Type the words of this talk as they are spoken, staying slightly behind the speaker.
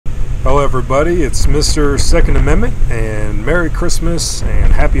Hello everybody, it's Mr. Second Amendment, and Merry Christmas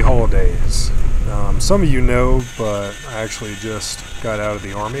and Happy Holidays. Some of you know, but I actually just got out of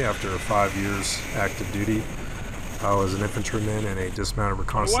the Army after 5 years active duty. I was an infantryman in a dismounted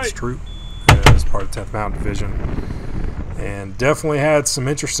reconnaissance troop as part of 10th Mountain Division, and definitely had some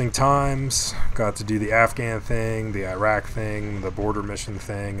interesting times. Got to do the Afghan thing, the Iraq thing, the border mission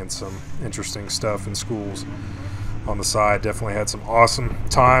thing, and some interesting stuff in schools on the side. Definitely had some awesome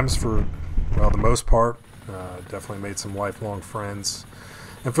times for, well, the most part. Definitely made some lifelong friends.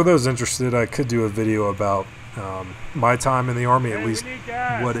 And for those interested, I could do a video about my time in the Army, at least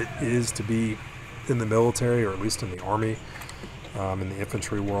what it is to be in the military, or at least in the Army, in the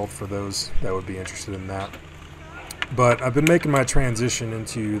infantry world, for those that would be interested in that. But I've been making my transition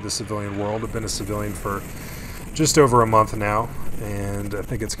into the civilian world. I've been a civilian for just over a month now, and I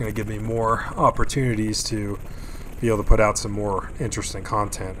think it's going to give me more opportunities to be able to put out some more interesting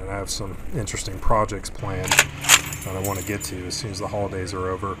content, and I have some interesting projects planned that I want to get to as soon as the holidays are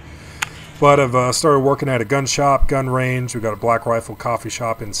over. But I've started working at a gun shop, gun range. We've got a Black Rifle coffee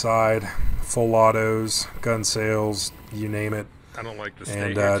shop inside, full autos, gun sales, you name it. I don't like to stay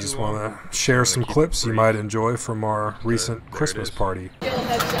and here I just want to share some clips you might enjoy from our recent Christmas party. Full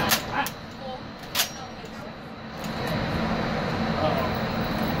auto start.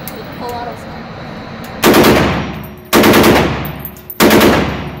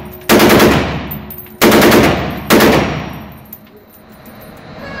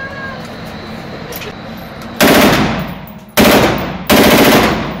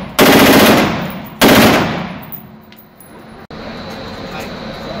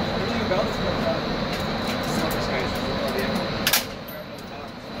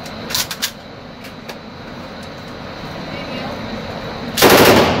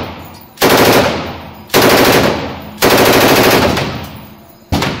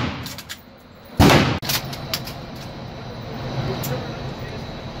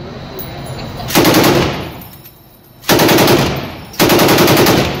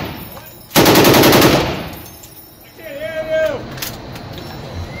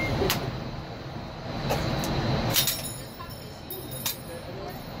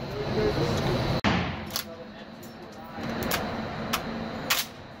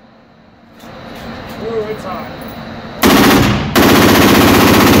 Ooh, it's hot.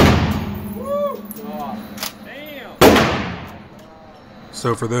 Woo! Oh, damn.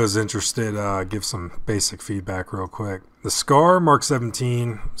 So for those interested, give some basic feedback real quick. The SCAR Mark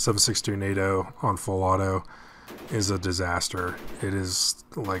 17 7.62 NATO on full auto is a disaster. It is,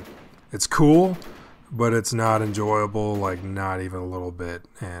 like, it's cool, but it's not enjoyable, like not even a little bit,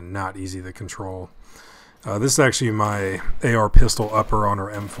 and not easy to control. This is actually my AR pistol upper on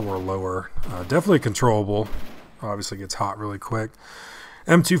our M4 lower. Definitely controllable. Obviously gets hot really quick.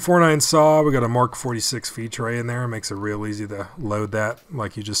 M249 saw. We got a Mark 46 feed tray in there. It makes it real easy to load that,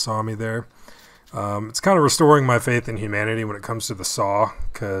 like you just saw me there. It's kind of restoring my faith in humanity when it comes to the saw,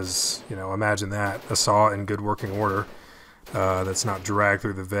 because, you know, imagine that, a saw in good working order that's not dragged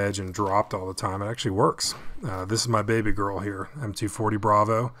through the veg and dropped all the time. It actually works. This is my baby girl here, M240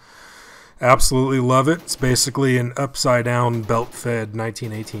 Bravo. Absolutely love it. It's basically an upside down belt fed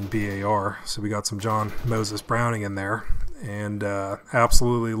 1918 BAR. So we got some John Moses Browning in there, and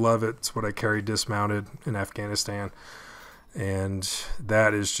absolutely love it. It's what I carried dismounted in Afghanistan, and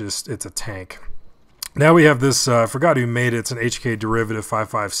that is just, it's a tank. Now we have this, I forgot who made it. It's an HK derivative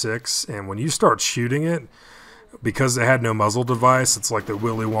 5.56, and when you start shooting it, because it had no muzzle device, it's like the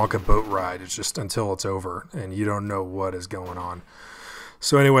Willy Wonka boat ride. It's just until it's over and you don't know what is going on.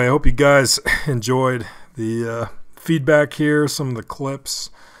 So anyway, I hope you guys enjoyed the feedback here, some of the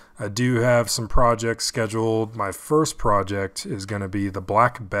clips. I do have some projects scheduled. My first project is going to be the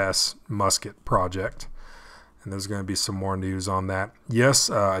Black Bess Musket Project, and there's going to be some more news on that.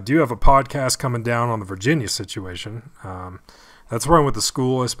 Yes, I do have a podcast coming down on the Virginia situation. That's where I went to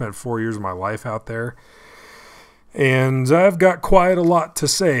school. I spent 4 years of my life out there, and I've got quite a lot to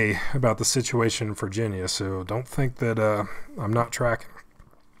say about the situation in Virginia, so don't think that I'm not tracking.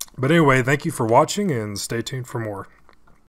 But anyway, thank you for watching, and stay tuned for more.